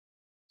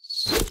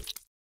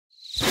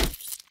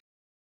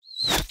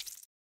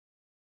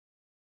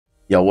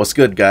Yo, what's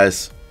good,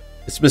 guys?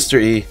 It's Mr.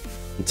 E,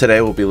 and today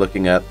we'll be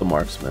looking at the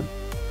Marksman.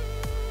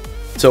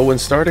 So when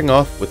starting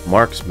off with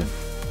Marksman,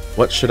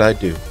 what should I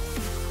do?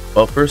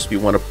 Well, first we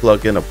want to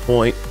plug in a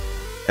point,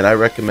 and I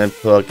recommend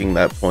plugging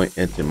that point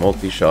into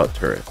multi-shot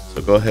turret.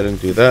 So go ahead and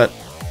do that.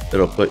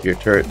 It'll put your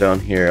turret down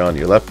here on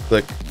your left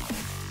click.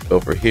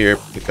 Over here,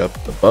 pick up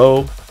the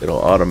bow.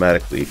 It'll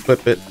automatically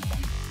equip it,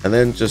 and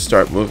then just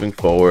start moving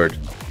forward.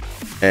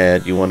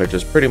 And you want to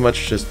just pretty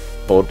much just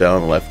hold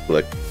down left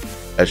click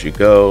as you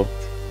go.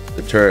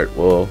 The turret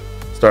will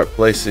start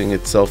placing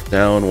itself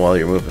down while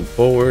you're moving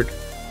forward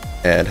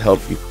and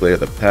help you clear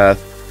the path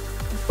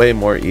way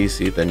more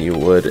easy than you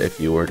would if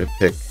you were to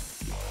pick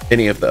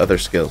any of the other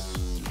skills.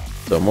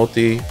 So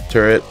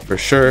multi-turret for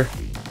sure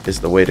is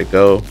the way to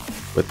go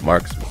with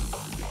Marksman.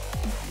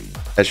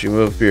 As you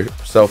move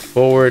yourself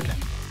forward,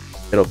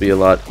 it'll be a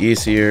lot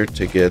easier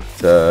to get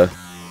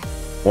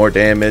more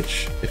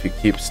damage if you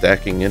keep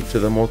stacking into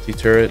the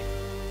multi-turret.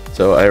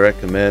 So I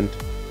recommend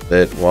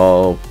that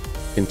while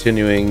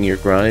continuing your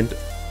grind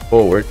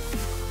forward,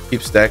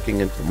 keep stacking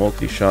into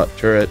multi-shot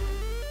turret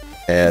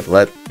and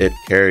let it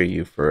carry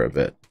you for a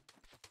bit.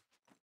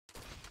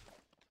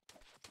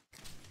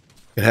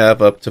 You can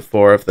have up to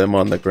 4 of them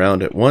on the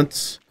ground at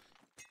once,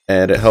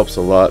 and it helps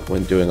a lot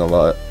when doing a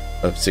lot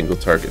of single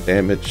target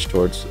damage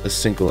towards a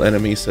single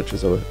enemy, such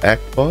as an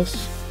act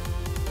boss,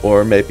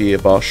 or maybe a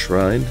boss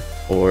shrine,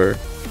 or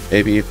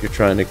maybe if you're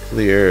trying to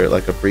clear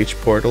like a breach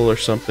portal or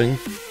something.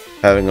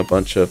 Having a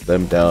bunch of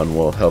them down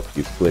will help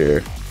you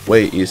clear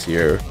way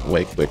easier,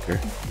 way quicker.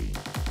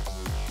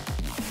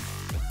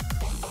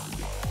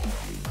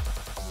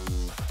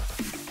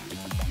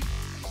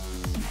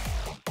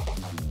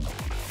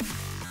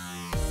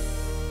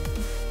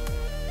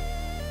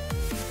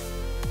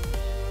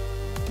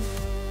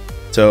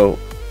 So,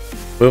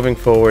 moving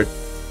forward,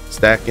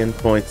 stack in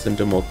points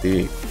into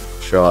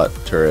multi-shot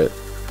turret.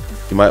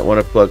 You might want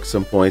to plug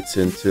some points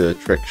into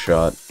trick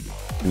shot.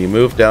 When you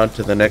move down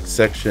to the next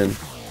section,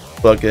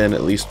 plug in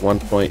at least 1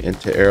 point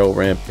into arrow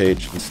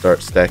rampage and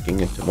start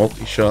stacking into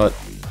multi-shot.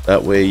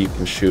 That way you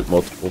can shoot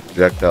multiple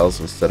projectiles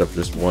instead of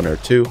just 1 or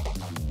 2.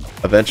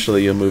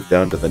 Eventually you'll move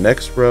down to the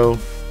next row.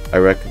 I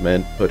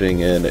recommend putting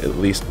in at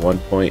least 1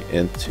 point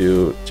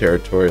into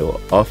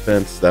territorial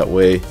offense. That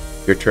way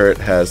your turret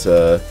has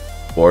a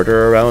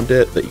border around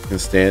it that you can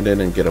stand in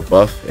and get a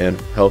buff and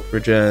health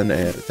regen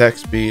and attack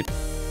speed.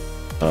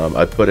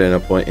 I put in a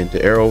point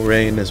into arrow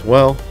rain as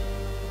well.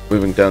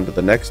 Moving down to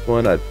the next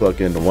one, I'd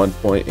plug in 1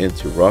 point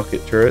into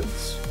rocket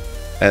turrets,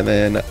 and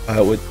then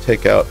I would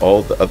take out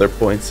all the other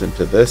points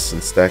into this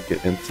and stack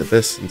it into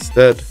this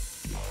instead.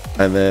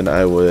 And then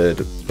I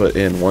would put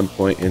in 1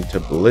 point into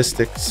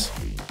ballistics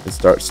and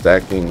start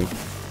stacking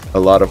a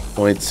lot of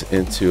points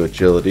into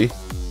agility,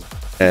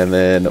 and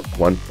then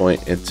 1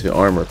 point into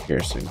armor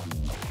piercing.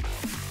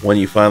 When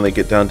you finally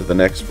get down to the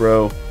next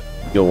row,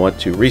 you'll want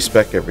to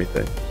respec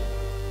everything.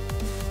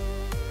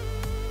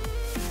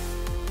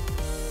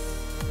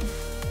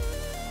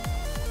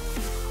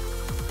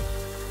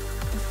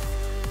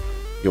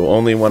 You'll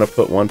only want to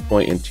put 1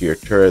 point into your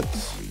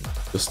turrets.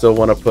 You'll still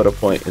want to put a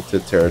point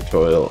into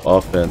territorial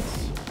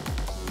offense,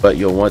 but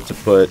you'll want to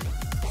put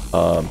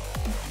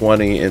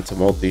 20 into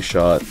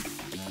multi-shot.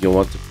 You'll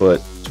want to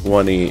put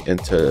 20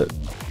 into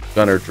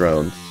gunner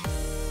drones,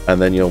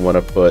 and then you'll want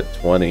to put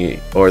 20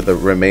 or the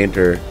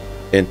remainder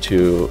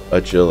into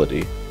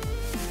agility.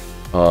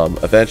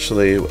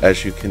 Eventually,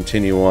 as you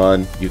continue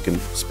on, you can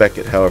spec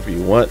it however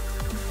you want,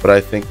 but I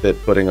think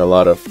that putting a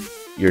lot of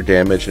your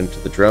damage into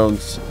the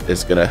drones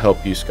is going to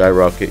help you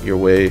skyrocket your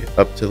way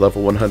up to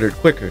level 100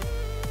 quicker.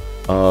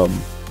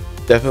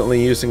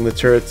 Definitely using the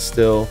turrets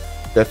still,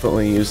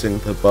 definitely using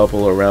the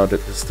bubble around it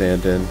to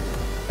stand in,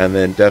 and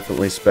then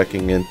definitely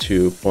specking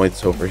into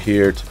points over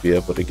here to be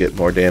able to get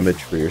more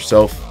damage for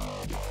yourself,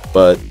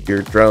 but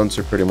your drones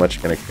are pretty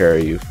much going to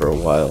carry you for a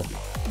while.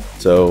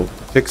 So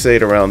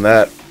fixate around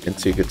that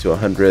until you get to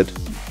 100,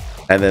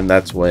 and then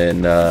that's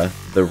when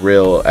the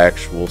real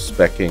actual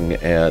specking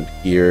and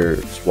gear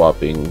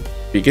swapping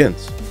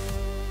begins.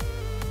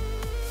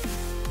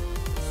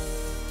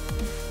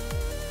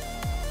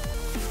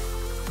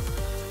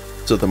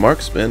 So the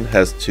Marksman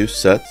has 2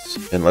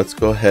 sets, and let's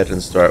go ahead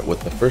and start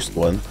with the first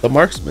one, the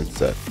Marksman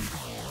Set.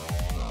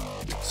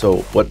 So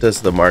what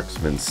does the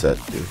Marksman Set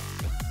do?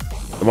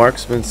 The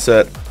Marksman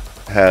Set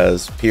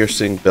has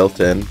piercing built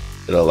in.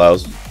 It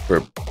allows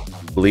for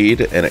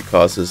bleed, and it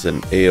causes an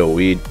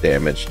AoE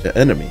damage to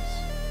enemies.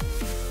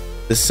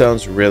 This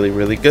sounds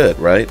really good,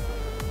 right?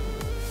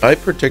 I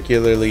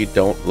particularly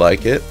don't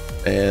like it,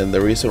 and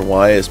the reason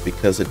why is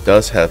because it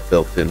does have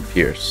built-in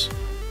pierce.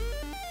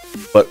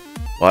 But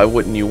why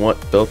wouldn't you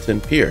want built-in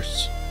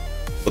pierce?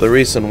 Well, the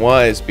reason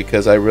why is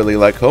because I really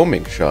like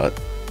homing shot,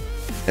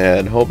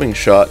 and homing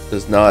shot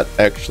does not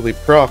actually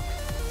proc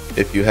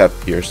if you have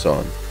pierce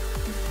on,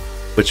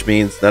 which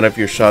means none of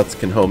your shots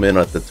can home in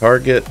at the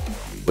target,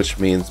 which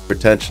means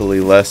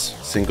potentially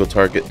less single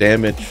target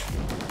damage.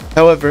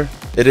 However,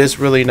 it is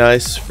really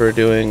nice for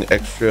doing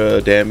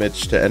extra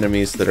damage to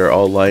enemies that are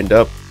all lined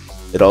up.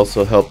 It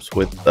also helps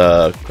with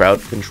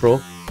crowd control.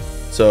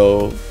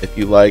 So if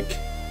you like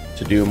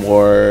to do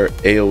more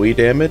AoE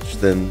damage,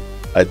 then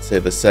I'd say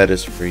the set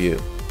is for you.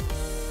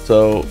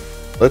 So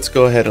let's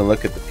go ahead and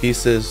look at the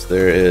pieces.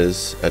 There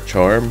is a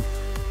charm,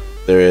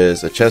 there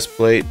is a chest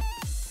plate,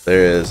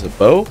 there is a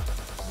bow,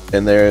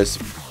 and there is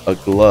a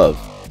glove.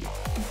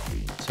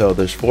 So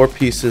there's 4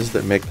 pieces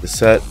that make the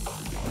set,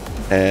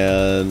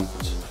 and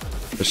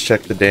let's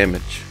check the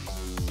damage.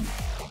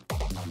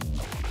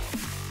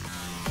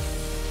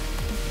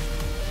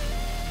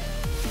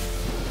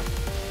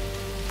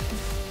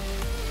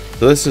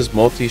 So this is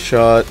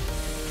multi-shot,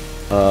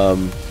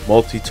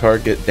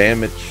 multi-target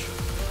damage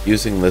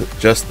using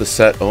just the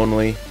set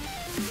only.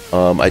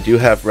 I do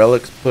have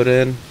relics put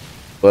in,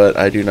 but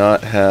I do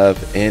not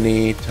have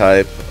any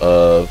type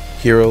of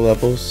hero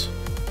levels.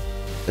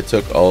 I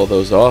took all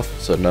those off,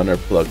 so none are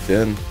plugged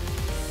in.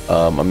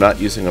 I'm not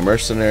using a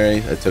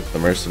mercenary. I took the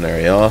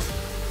mercenary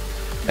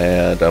off,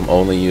 and I'm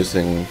only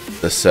using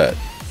the set.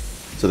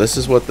 So this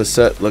is what the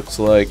set looks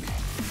like.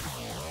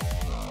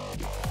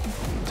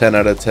 10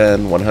 out of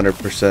 10,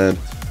 100%.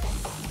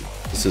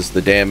 This is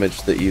the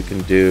damage that you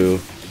can do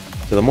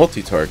to the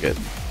multi-target.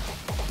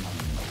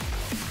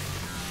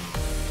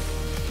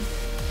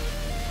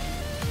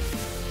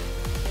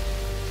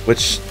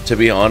 Which, to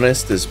be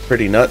honest, is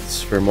pretty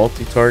nuts for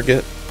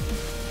multi-target.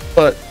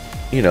 But,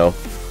 you know,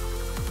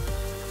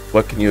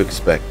 what can you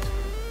expect?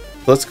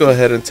 So let's go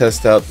ahead and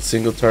test out the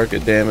single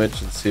target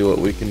damage and see what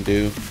we can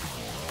do.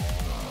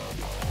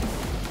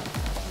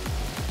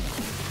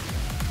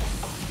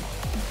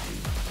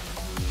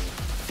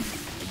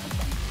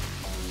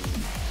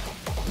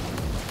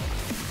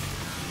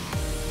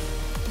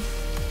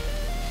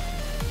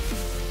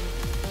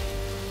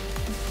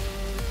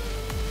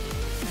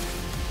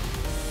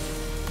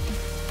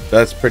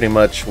 That's pretty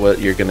much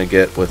what you're going to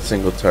get with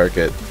single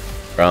target,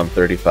 around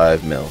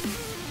 35 mil.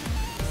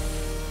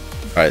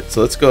 Alright,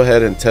 so let's go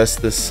ahead and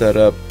test this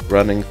setup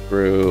running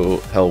through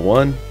Hell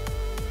 1.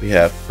 We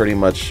have pretty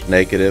much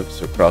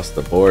negatives across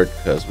the board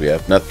because we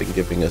have nothing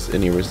giving us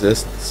any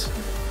resistance.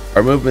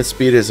 Our movement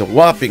speed is a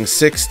whopping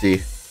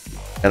 60,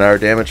 and our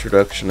damage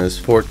reduction is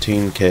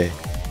 14k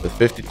with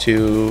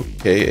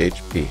 52k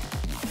HP.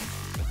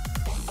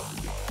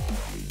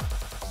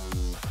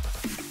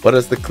 What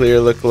does the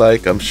clear look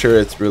like? I'm sure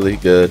it's really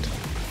good.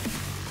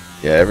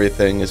 Yeah,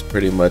 everything is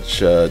pretty much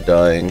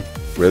dying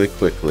really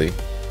quickly.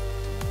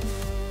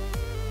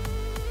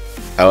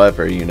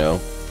 However, you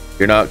know,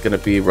 you're not going to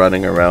be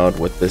running around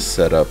with this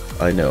setup,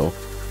 I know.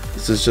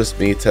 This is just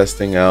me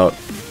testing out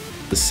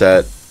the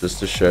set just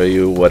to show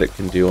you what it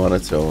can do on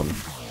its own.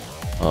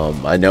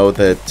 I know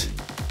that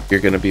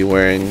you're going to be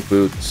wearing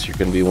boots, you're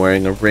going to be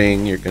wearing a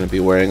ring, you're going to be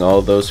wearing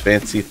all those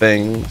fancy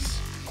things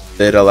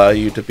that allow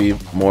you to be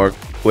more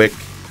quick,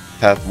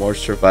 have more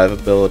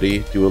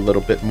survivability, do a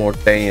little bit more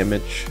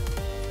damage.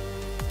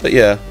 But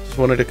yeah, just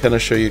wanted to kind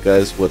of show you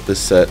guys what this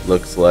set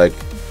looks like,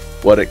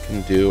 what it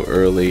can do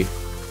early,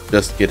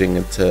 just getting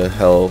into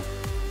Hell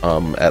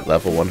at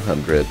level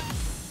 100.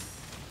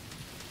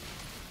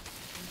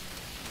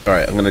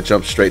 Alright, I'm gonna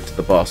jump straight to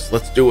the boss.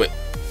 Let's do it.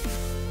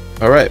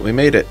 Alright, we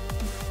made it.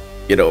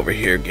 Get over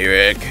here,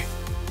 Garrick.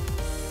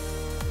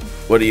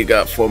 What do you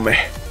got for me?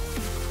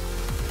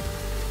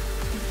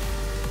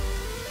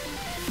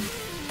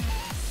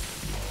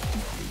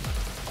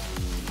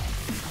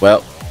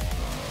 Well,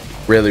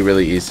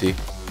 really easy.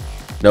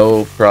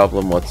 No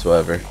problem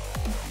whatsoever.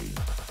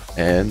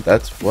 And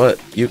that's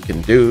what you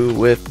can do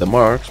with the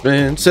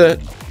Marksman set.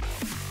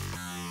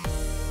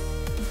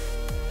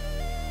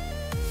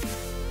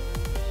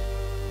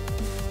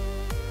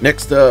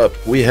 Next up,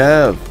 we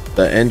have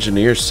the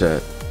Engineer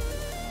set.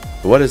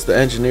 What is the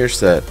Engineer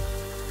set?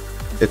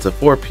 It's a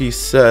 4-piece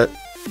set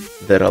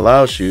that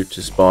allows you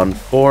to spawn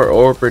 4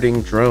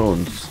 orbiting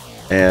drones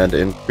and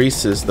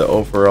increases the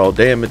overall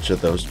damage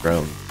of those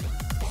drones.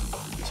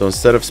 So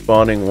instead of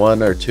spawning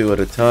 1 or 2 at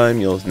a time,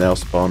 you'll now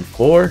spawn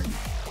 4.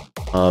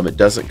 It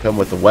doesn't come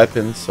with a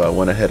weapon, so I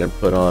went ahead and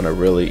put on a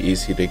really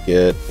easy to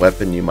get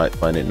weapon you might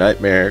find in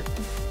Nightmare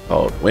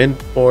called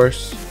Wind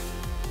Force.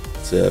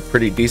 It's a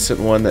pretty decent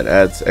one that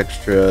adds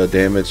extra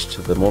damage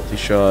to the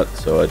multi-shot,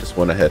 so I just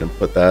went ahead and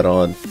put that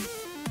on.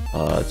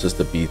 Just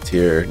a B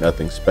tier,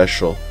 nothing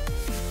special,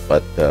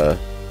 but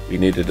we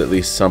needed at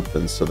least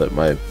something so that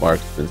my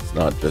marksman's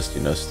not just,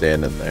 you know,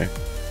 standing there.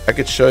 I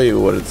could show you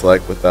what it's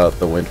like without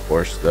the Wind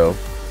Force though.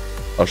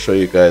 I'll show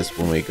you guys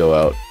when we go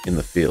out in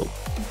the field.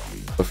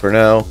 But for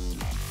now,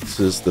 this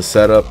is the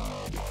setup.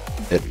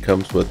 It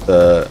comes with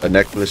a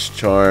necklace,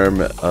 charm,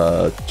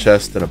 a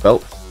chest, and a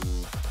belt.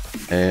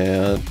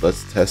 And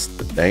let's test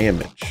the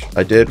damage.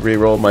 I did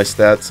reroll my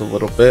stats a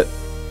little bit.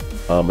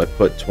 I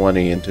put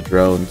 20 into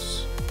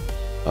drones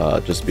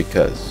just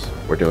because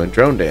we're doing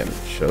drone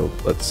damage. So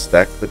let's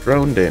stack the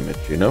drone damage,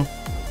 you know?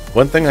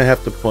 One thing I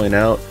have to point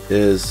out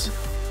is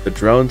the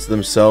drones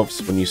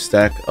themselves, when you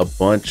stack a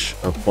bunch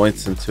of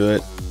points into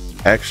it,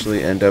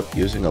 actually end up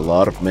using a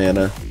lot of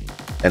mana.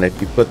 And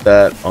if you put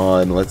that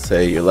on, let's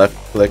say, your left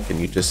click and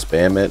you just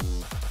spam it,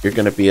 you're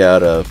going to be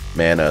out of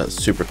mana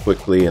super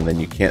quickly, and then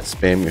you can't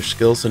spam your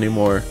skills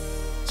anymore.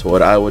 So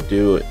what I would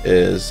do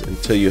is,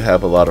 until you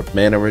have a lot of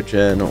mana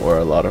regen or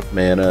a lot of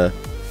mana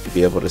to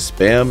be able to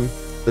spam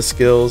the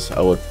skills,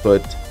 I would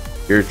put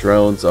your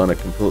drones on a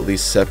completely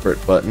separate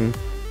button,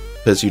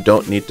 because you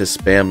don't need to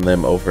spam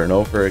them over and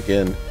over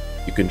again.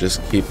 You can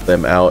just keep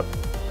them out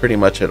pretty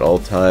much at all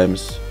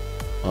times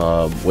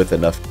with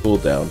enough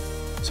cooldown.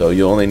 So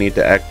you only need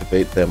to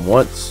activate them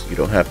once, you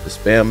don't have to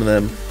spam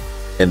them,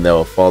 and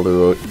they'll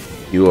follow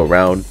you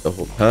around the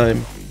whole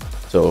time.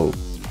 So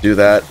do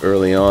that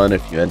early on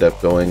if you end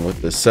up going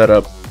with this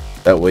setup.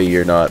 That way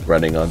you're not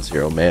running on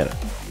 0 mana.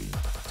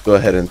 Let's go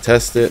ahead and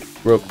test it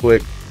real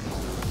quick.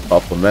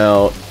 Pop them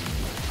out.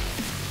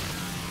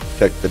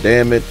 Check the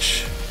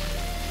damage.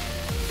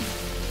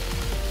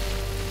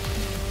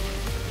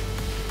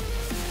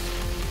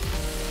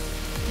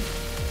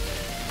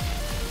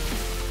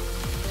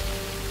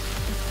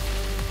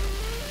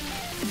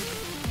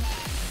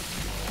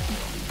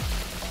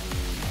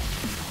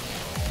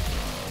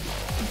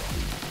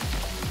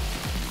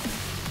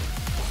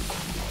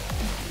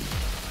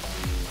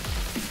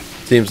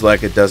 Seems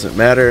like it doesn't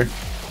matter.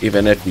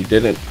 Even if you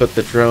didn't put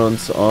the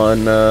drones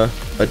on a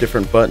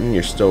different button,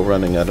 you're still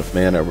running out of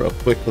mana real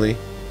quickly.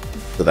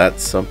 So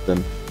that's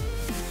something.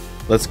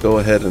 Let's go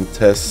ahead and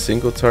test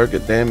single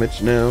target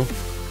damage now.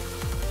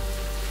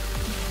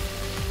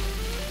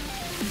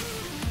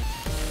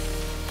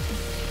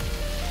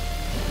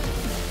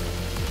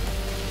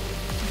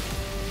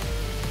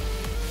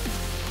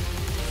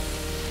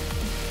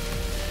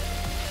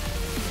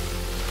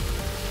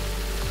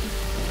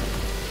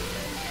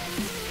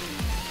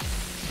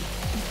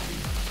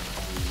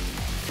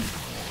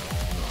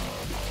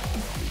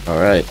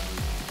 Alright,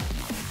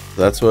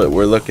 so that's what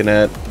we're looking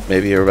at,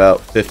 maybe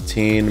about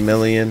 15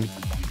 million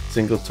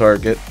single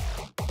target,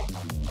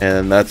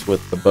 and that's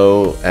with the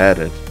bow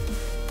added.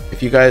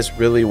 If you guys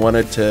really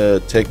wanted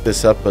to take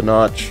this up a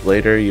notch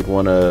later, you'd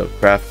want to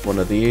craft one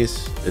of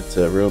these. It's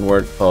a rune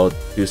word called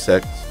Deus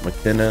Ex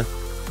Machina,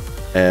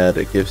 and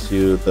it gives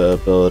you the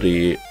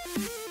ability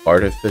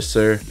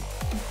Artificer.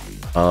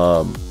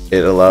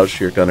 It allows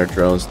your gunner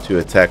drones to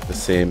attack the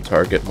same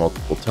target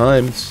multiple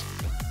times.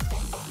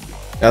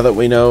 Now that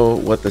we know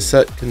what the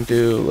set can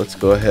do, let's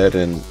go ahead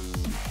and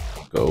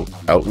go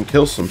out and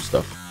kill some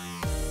stuff.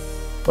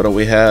 What do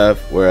we have?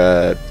 We're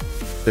at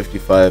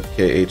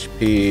 55k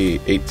HP,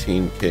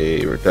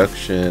 18k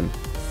reduction.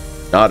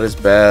 Not as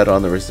bad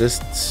on the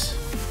resistance.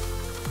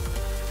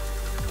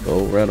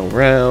 Go run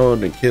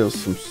around and kill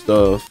some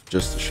stuff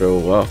just to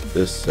show off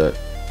this set.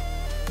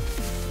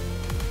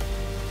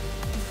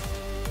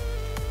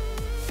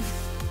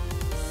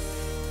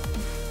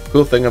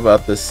 Cool thing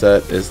about this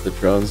set is the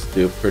drones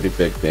do pretty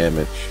big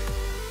damage.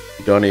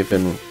 You don't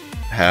even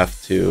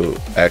have to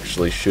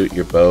actually shoot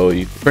your bow.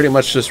 You can pretty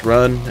much just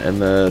run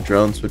and the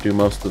drones would do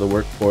most of the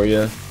work for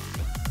you.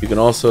 You can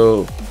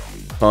also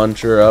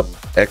conjure up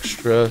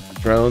extra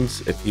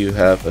drones if you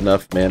have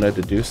enough mana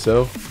to do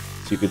so.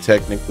 So you could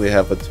technically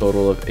have a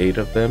total of 8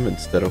 of them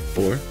instead of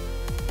 4.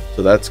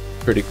 So that's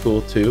pretty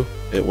cool too.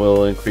 It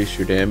will increase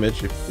your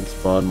damage if you can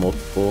spawn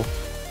multiple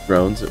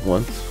drones at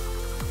once.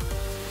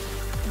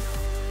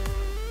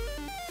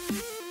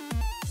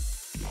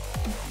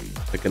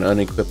 I can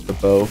unequip the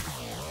bow.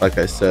 Like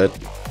I said,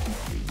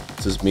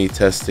 this is me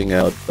testing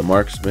out the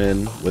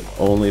Marksman with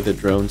only the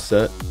drone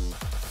set,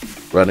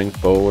 running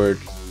forward,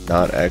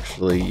 not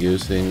actually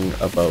using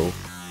a bow.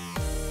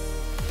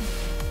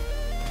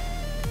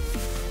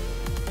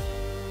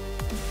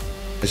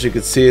 As you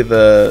can see,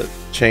 the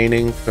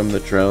chaining from the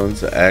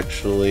drones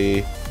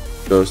actually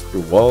goes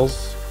through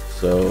walls,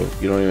 so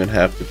you don't even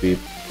have to be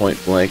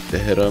point blank to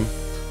hit them.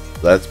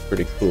 So that's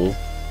pretty cool.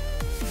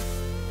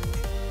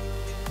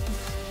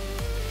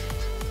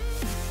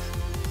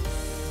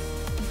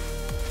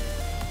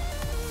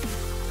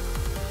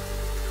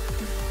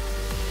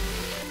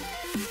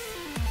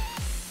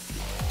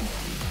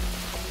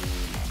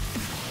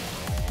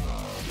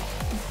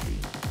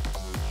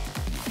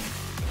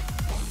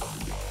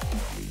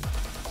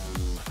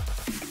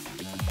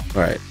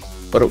 Alright,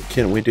 what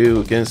can we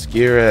do against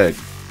Gearag?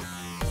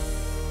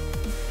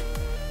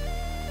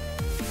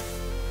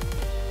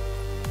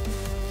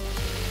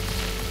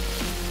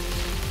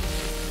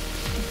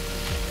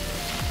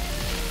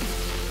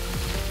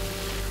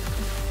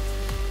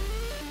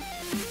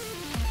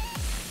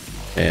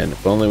 And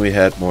if only we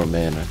had more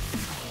mana.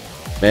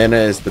 Mana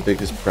is the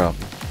biggest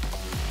problem.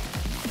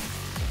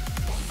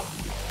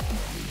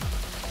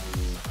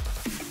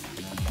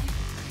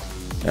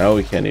 Now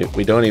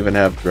we don't even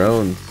have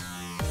drones.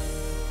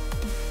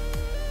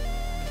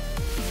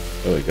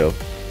 There we go.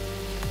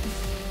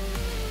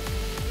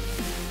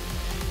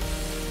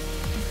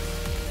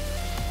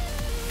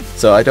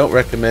 So I don't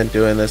recommend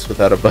doing this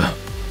without a bow.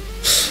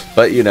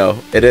 But you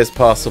know, it is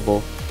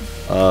possible.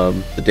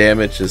 The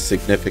damage is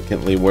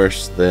significantly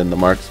worse than the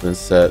Marksman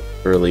set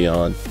early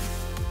on.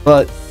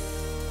 But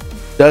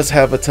does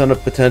have a ton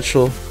of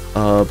potential.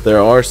 There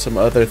are some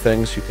other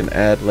things you can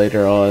add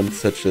later on,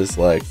 such as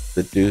like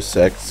the Deus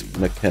Ex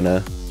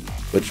Machina,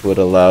 which would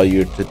allow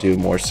you to do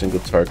more single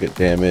target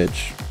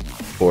damage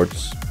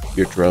towards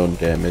your drone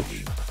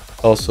damage.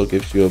 Also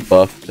gives you a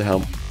buff to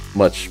how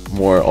much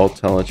more all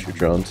talents your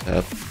drones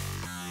have.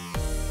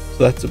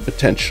 So that's a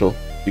potential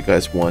if you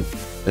guys want.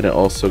 And it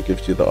also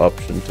gives you the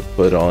option to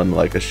put on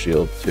like a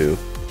shield too,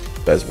 if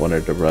you guys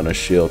wanted to run a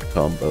shield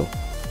combo.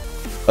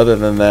 Other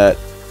than that,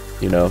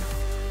 you know,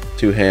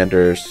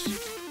 two-handers,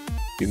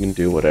 you can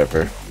do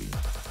whatever.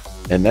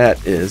 And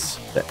that is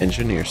the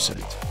engineer set.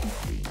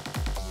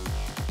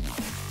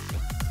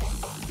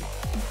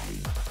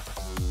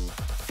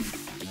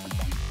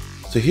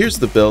 So here's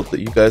the build that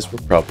you guys were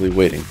probably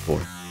waiting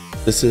for.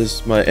 This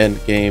is my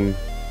endgame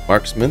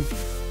marksman.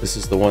 This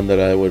is the one that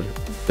I would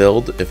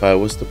build if I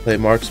was to play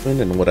marksman,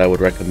 and what I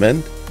would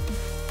recommend.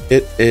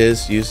 It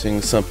is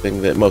using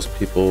something that most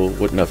people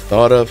wouldn't have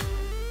thought of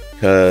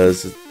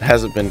because it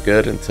hasn't been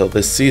good until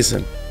this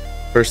season.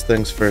 First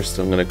things first,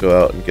 I'm going to go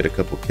out and get a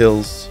couple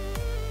kills.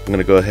 I'm going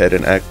to go ahead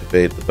and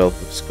activate the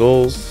Belt of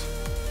Skulls,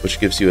 which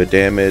gives you a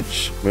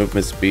damage,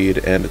 movement speed,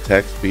 and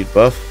attack speed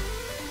buff.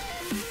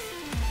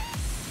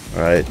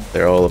 Alright,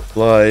 they're all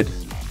applied.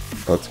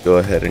 Let's go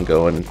ahead and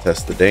go in and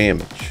test the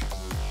damage.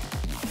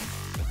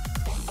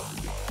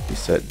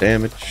 Reset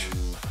damage.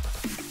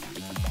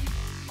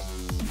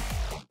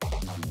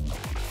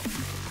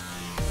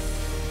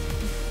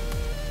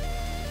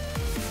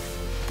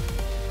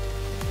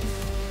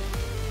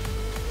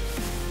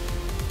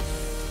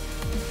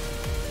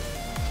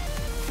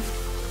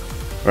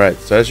 Alright,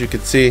 so as you can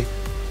see,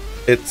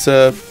 it's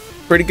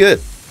pretty good.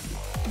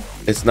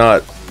 It's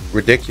not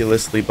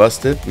ridiculously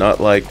busted, not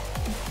like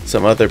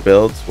some other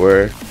builds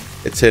where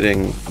it's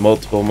hitting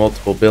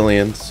multiple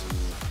billions,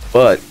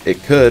 but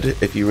it could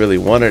if you really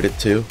wanted it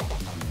to.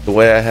 The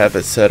way I have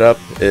it set up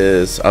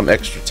is I'm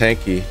extra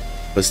tanky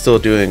but still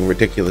doing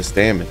ridiculous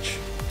damage,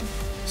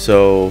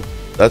 so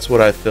that's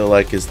what I feel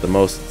like is the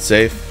most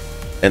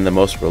safe and the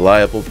most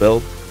reliable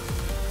build.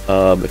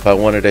 If I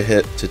wanted to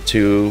hit to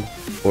 2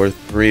 or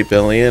 3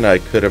 billion, I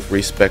could have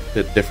respec'd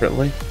it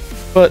differently,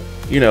 but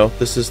you know,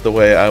 this is the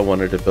way I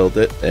wanted to build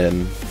it,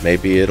 and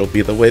maybe it'll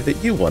be the way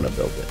that you want to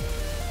build it.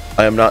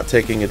 I am not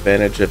taking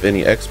advantage of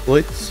any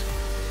exploits,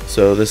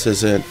 so this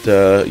isn't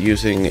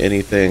using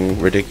anything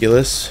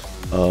ridiculous.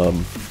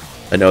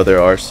 I know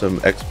there are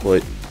some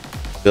exploit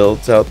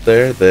builds out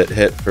there that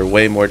hit for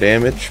way more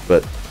damage,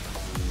 but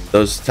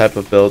those type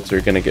of builds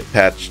are going to get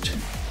patched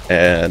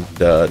and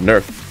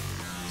nerfed.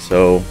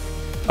 So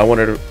I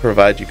wanted to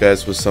provide you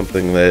guys with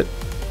something that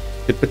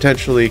could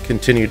potentially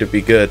continue to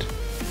be good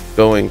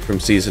going from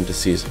season to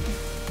season.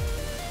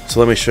 So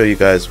let me show you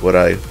guys what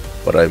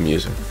I'm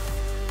using.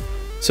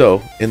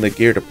 So in the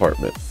gear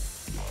department,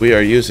 we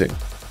are using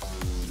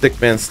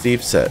Stickman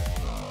Steve set.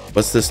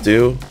 What's this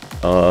do?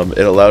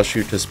 It allows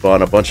you to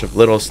spawn a bunch of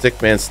little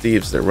Stickman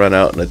Steves that run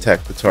out and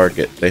attack the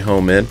target. They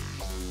home in.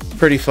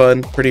 Pretty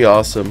fun, pretty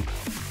awesome.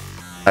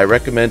 I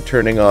recommend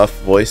turning off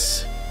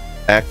voice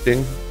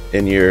acting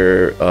in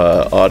your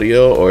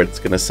audio, or it's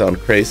gonna sound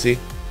crazy.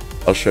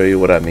 I'll show you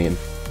what I mean.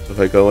 So if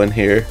I go in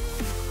here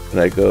and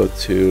I go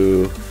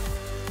to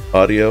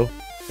audio,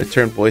 I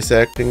turn voice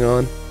acting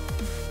on.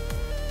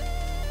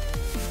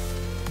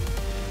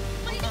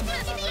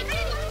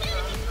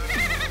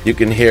 You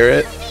can hear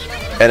it,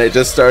 and it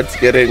just starts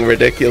getting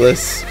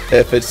ridiculous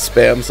if it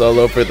spams all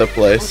over the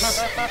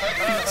place.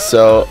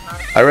 So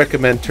I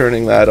recommend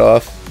turning that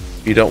off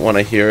if you don't want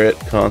to hear it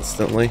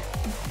constantly.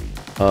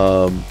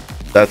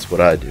 That's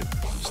what I do.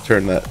 Just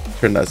turn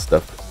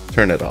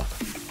it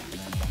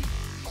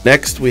off.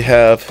 Next we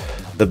have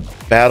the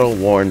Battle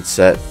Worn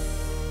set.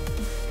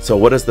 So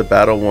what does the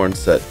Battle Worn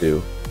set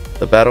do?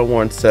 The Battle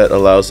Worn set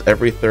allows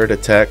every third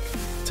attack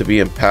to be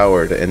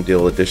empowered and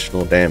deal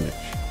additional damage.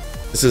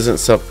 This isn't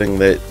something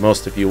that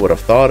most of you would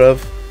have thought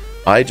of.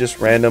 I just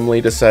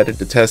randomly decided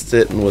to test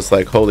it and was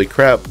like, holy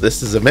crap,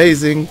 this is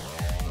amazing.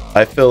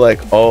 I feel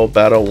like all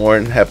Battle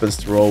Worn happens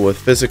to roll with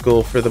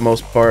physical for the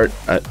most part.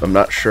 I'm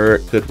not sure,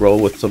 it could roll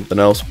with something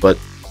else, but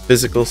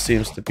physical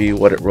seems to be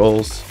what it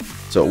rolls,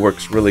 so it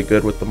works really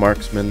good with the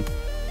marksman.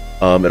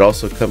 It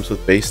also comes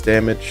with base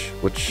damage,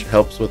 which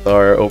helps with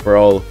our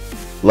overall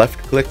left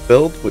click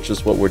build, which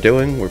is what we're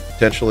doing. We're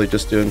potentially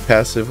just doing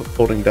passive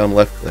holding down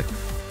left click.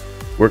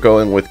 We're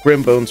going with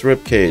Grimbone's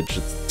Ribcage.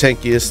 It's the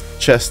tankiest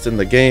chest in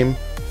the game,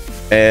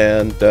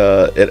 and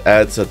it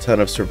adds a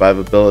ton of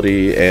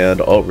survivability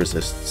and all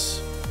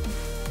resists.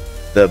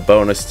 The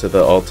bonus to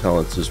the all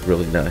talents is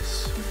really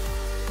nice.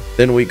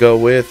 Then we go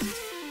with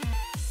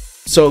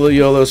Solo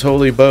Yolo's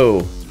Holy Bow.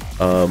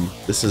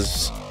 This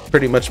is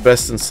pretty much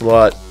best in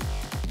slot.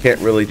 Can't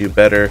really do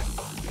better.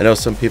 I know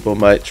some people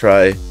might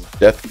try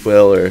Death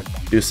Quill or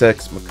Deus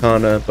Ex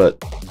Machina,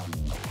 but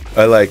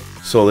I like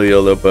Solo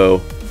Yolo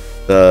Bow.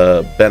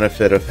 The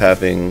benefit of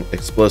having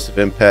explosive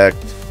impact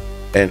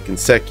and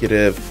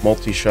consecutive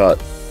multi-shot,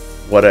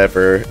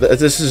 whatever.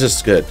 This is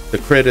just good. The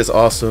crit is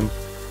awesome,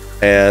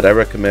 and I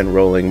recommend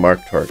rolling Mark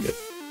Target.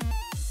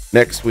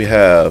 Next we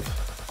have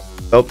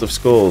Belt of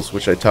Skulls,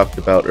 which I talked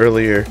about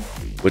earlier,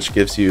 which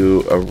gives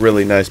you a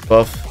really nice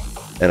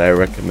buff, and I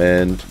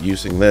recommend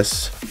using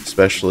this,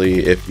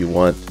 especially if you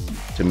want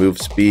to move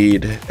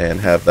speed and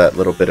have that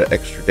little bit of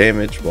extra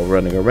damage while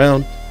running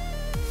around.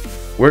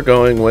 we're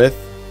going with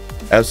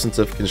Absence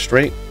of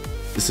Constraint.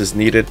 This is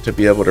needed to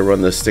be able to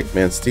run the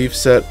Stickman Steve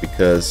set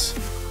because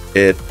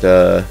it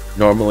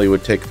normally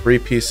would take 3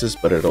 pieces,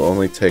 but it'll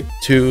only take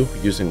 2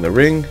 using the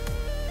ring.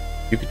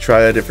 You could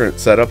try a different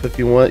setup if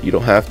you want. You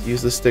don't have to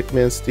use the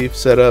Stickman Steve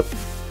setup.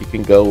 You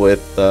can go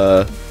with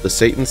the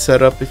Satan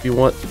setup if you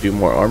want to do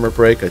more armor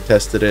break. I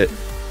tested it.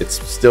 It's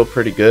still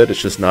pretty good.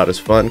 It's just not as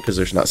fun because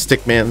there's not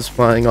Stickmans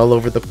flying all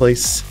over the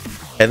place.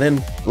 And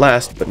then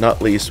last but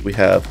not least, we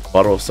have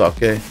Bottle of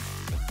Sake.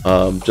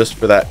 Just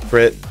for that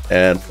crit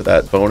and for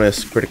that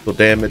bonus critical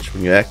damage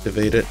when you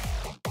activate it.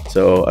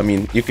 So, I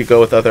mean, you could go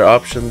with other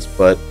options,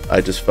 but I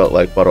just felt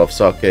like Bottle of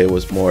Sake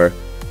was more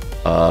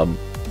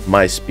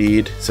my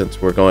speed since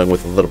we're going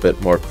with a little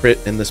bit more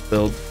crit in this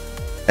build.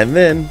 And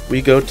then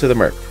we go to the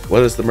Merc.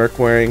 What is the Merc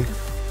wearing?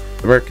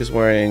 The Merc is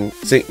wearing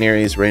St.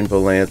 Nere's Rainbow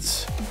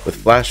Lance with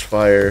Flash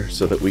Fire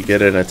so that we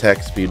get an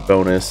attack speed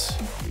bonus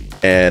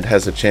and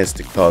has a chance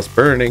to cause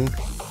burning.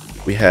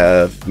 We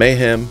have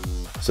Mayhem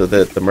so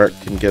that the Merc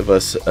can give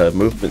us a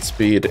movement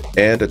speed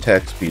and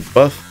attack speed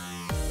buff.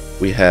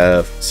 We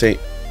have St.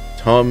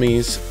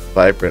 Tommy's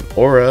Vibrant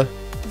Aura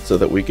so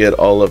that we get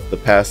all of the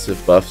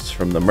passive buffs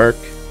from the Merc,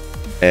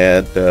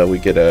 and we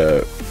get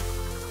a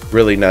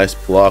really nice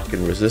block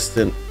and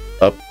resistant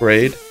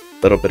upgrade,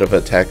 a little bit of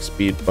attack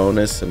speed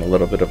bonus and a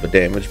little bit of a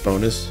damage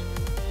bonus.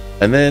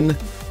 And then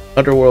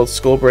Underworld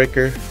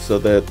Skullbreaker so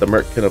that the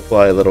Merc can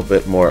apply a little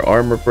bit more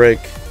armor break.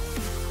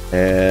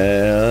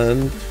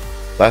 And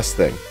last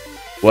thing,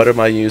 what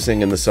am I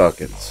using in the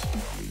sockets?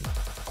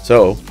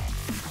 So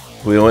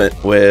we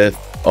went with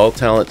All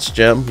Talents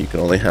Gem, you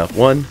can only have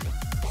 1.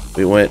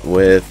 We went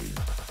with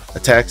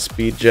Attack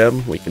Speed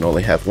Gem, we can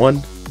only have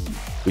 1.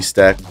 We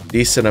stacked a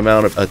decent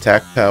amount of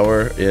attack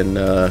power in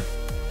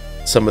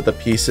some of the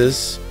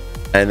pieces.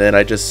 And then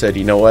I just said,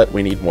 you know what,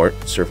 we need more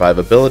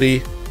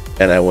survivability.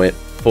 And I went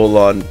full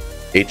on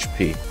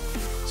HP.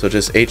 So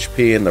just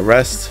HP and the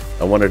rest.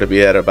 I wanted to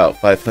be at about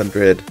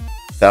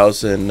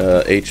 500,000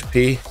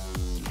 HP.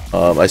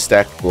 I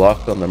stacked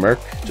block on the Merc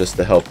just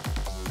to help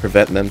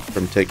prevent them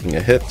from taking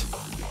a hit.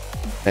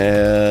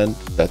 And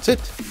that's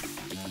it.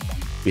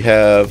 We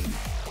have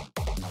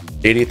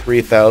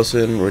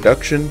 83,000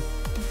 reduction.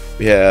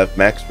 We have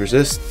max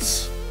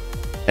resists.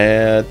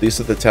 And these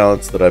are the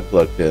talents that I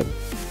plugged in.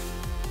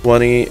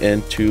 20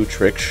 into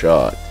trick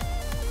shot.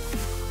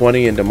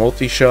 20 into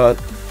multi-shot.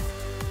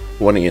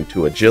 20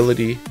 into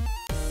agility.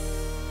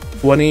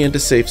 20 into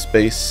safe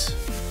space.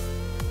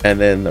 And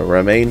then the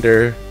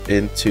remainder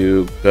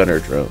into gunner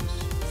drones.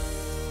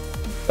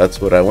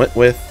 That's what I went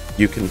with.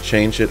 You can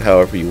change it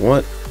however you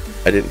want.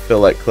 I didn't feel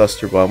like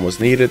cluster bomb was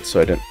needed, so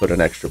I didn't put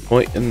an extra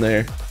point in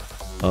there.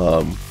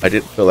 I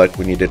didn't feel like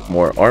we needed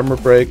more armor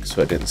break,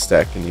 so I didn't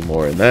stack any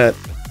more in that.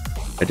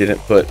 I didn't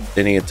put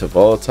any into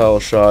volatile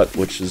shot,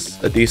 which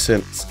is a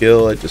decent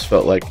skill. I just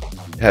felt like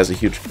it has a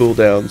huge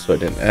cooldown, so I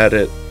didn't add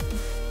it.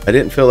 I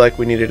didn't feel like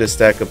we needed to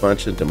stack a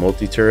bunch into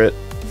multi-turret,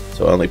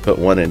 so I only put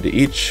 1 into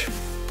each.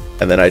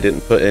 And then I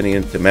didn't put any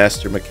into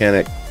master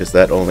mechanic because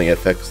that only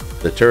affects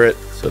the turret,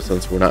 so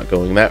since we're not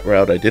going that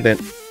route, I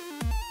didn't.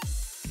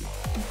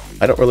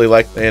 I don't really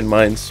like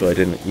landmines, so I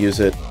didn't use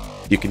it.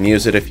 You can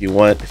use it if you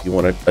want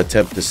to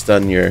attempt to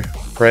stun your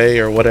prey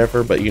or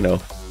whatever, but you know,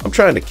 I'm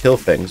trying to kill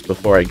things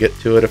before I get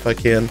to it if I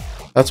can.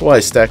 That's why I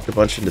stacked a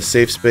bunch into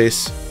safe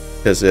space,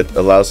 because it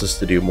allows us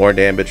to do more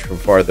damage from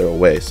farther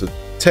away. So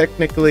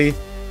technically,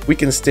 we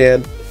can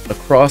stand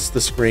across the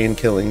screen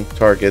killing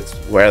targets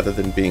rather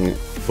than being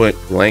point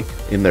blank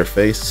in their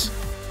face.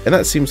 And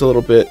that seems a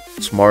little bit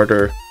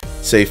smarter,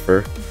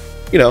 safer.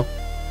 You know,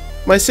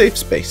 my safe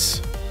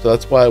space. So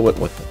that's why I went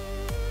with it.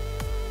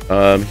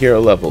 Hero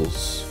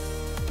levels.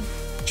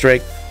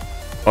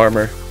 Strength,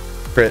 armor,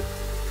 crit,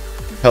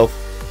 health,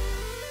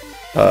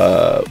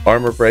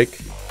 armor break,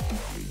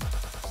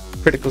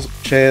 critical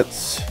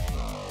chance,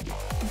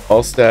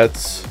 all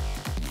stats,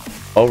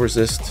 all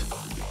resist,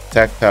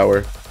 attack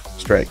power,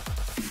 strength.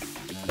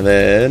 And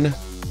then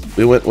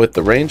we went with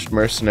the ranged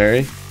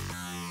mercenary,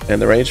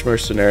 and the ranged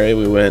mercenary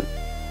we went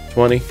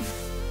 20,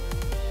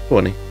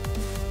 20,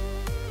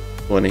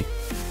 20,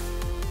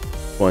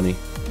 20,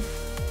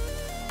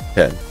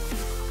 10.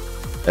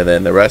 And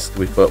then the rest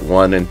we put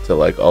 1 into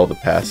like all the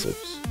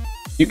passives.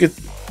 You could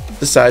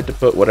decide to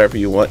put whatever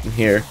you want in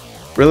here.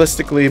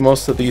 Realistically,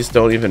 most of these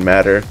don't even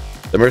matter.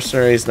 The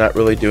mercenary is not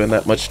really doing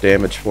that much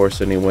damage for us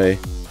anyway.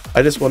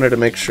 I just wanted to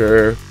make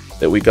sure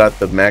that we got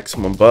the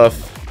maximum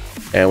buff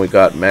and we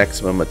got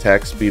maximum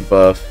attack speed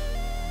buff,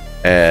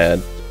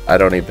 and I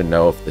don't even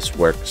know if this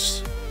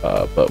works,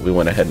 but we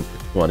went ahead and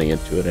put 20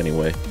 into it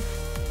anyway.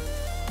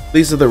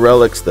 These are the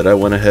relics that I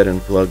went ahead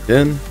and plugged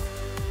in.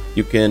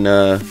 You can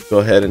go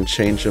ahead and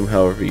change them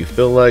however you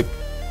feel like.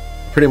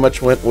 Pretty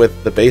much went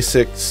with the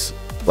basics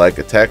like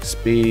attack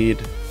speed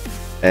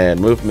and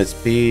movement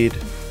speed.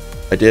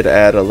 I did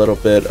add a little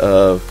bit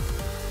of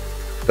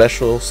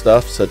special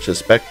stuff such as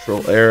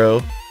spectral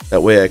arrow.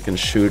 That way I can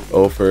shoot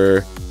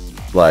over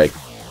like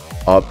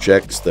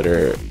objects that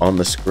are on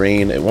the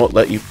screen. It won't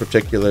let you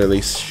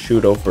particularly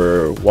shoot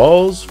over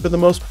walls for the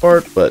most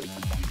part, but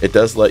It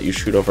does let you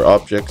shoot over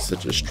objects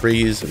such as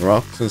trees and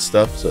rocks and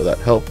stuff, so that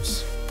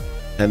helps.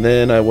 And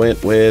then I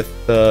went with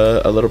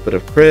a little bit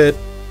of crit,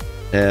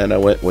 and I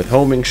went with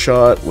homing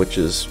shot, which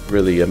is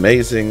really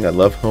amazing. I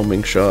love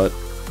homing shot,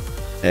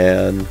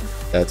 and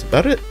that's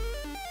about it.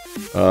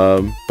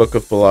 Book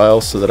of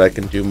Belial, so that I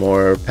can do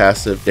more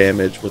passive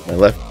damage with my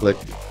left click.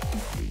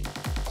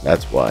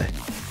 That's why.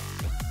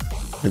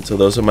 And so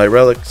those are my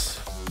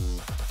relics.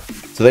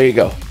 So there you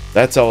go.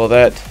 That's all of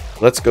that.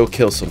 Let's go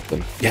kill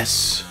something.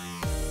 Yes.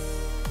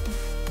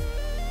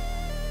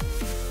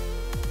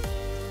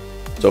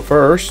 So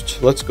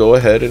first, let's go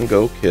ahead and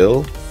go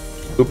kill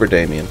Uber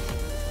Damien.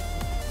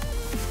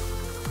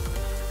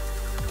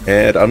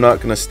 And I'm not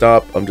going to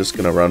stop. I'm just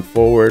going to run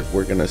forward.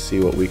 We're going to see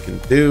what we can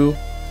do.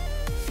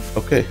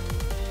 Okay.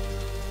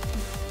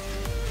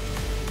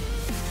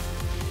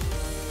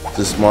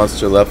 This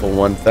monster level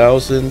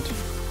 1000.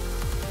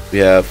 We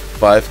have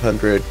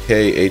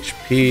 500k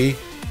HP.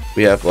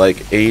 We have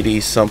like 80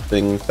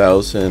 something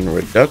thousand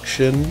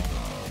reduction.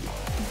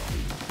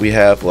 We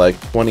have like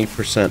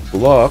 20%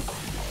 block.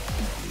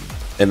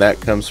 And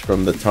that comes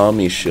from the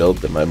Tommy shield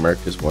that my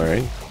Merc is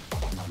wearing.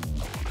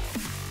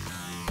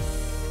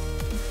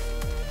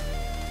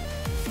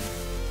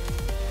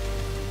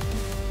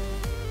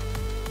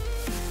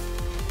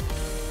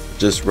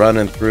 Just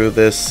running through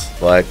this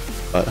like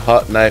a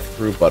hot knife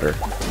through butter.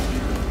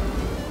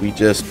 We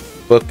just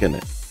booking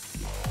it.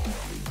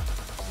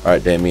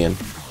 Alright, Damien.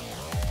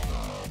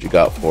 What you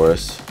got for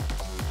us?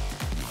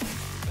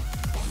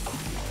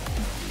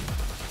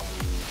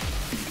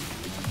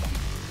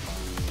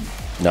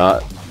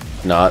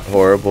 Not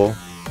horrible.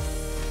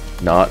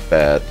 Not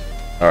bad.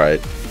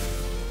 Alright.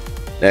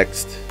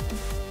 Next.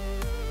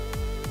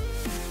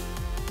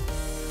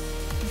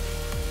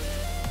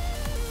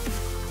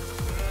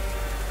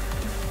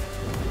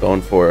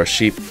 Going for a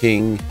Sheep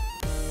King.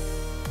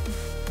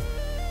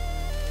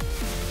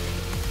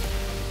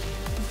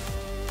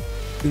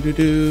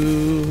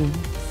 Doo-doo-doo.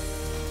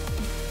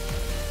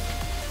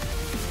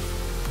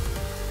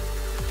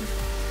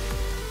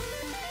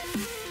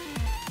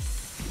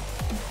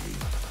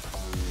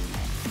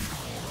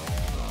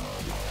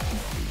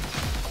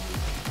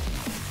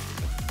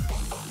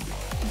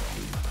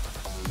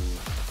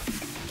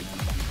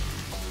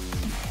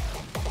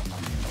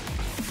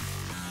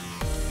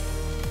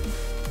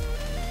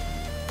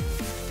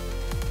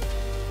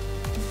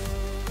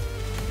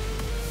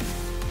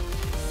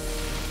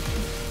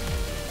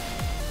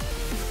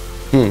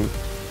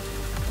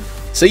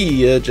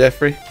 See ya,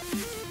 Jeffrey.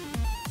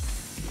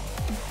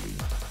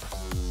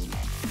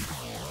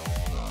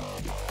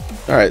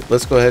 Alright,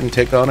 let's go ahead and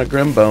take on a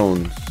Grim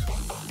Bones.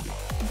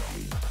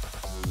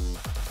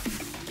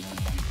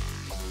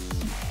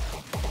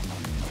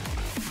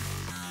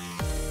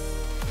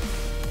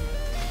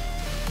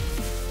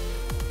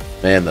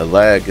 Man, the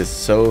lag is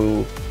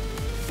so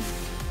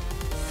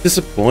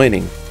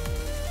disappointing.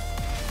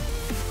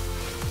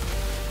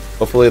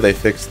 Hopefully they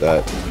fix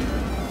that.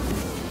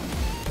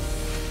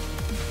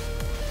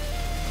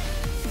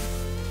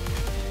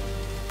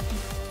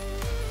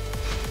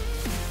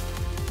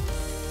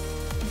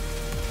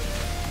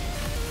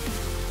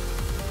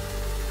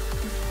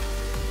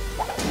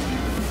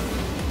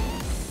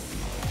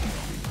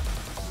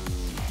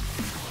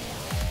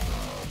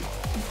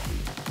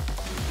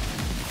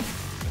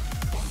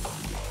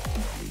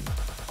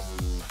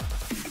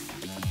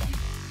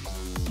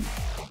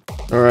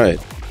 Alright.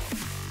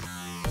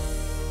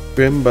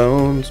 Grim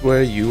Bones,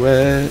 where you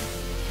at?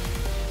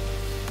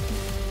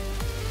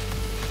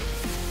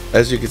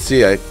 As you can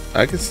see, I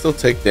can still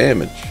take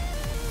damage,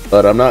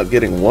 but I'm not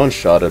getting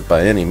one-shotted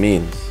by any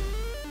means.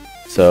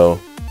 So,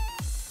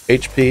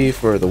 HP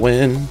for the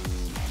win.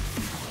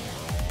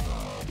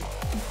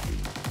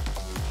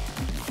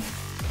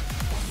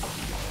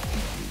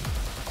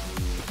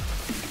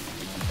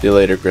 See you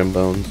later, Grim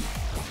Bones.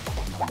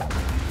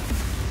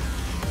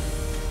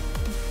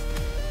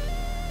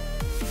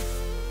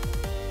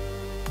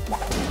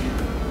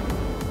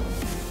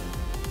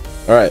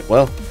 Alright,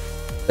 well,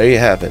 there you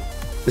have it.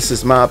 This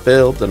is my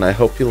build, and I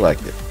hope you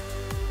like it.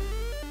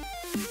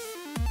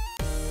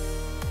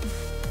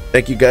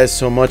 Thank you guys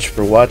so much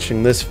for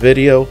watching this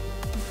video.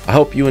 I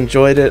hope you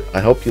enjoyed it.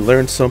 I hope you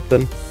learned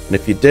something. And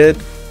if you did,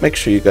 make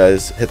sure you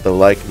guys hit the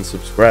like and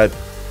subscribe.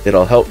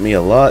 It'll help me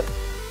a lot.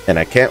 And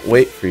I can't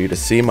wait for you to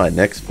see my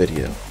next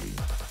video.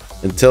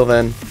 Until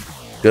then,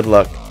 good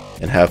luck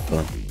and have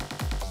fun.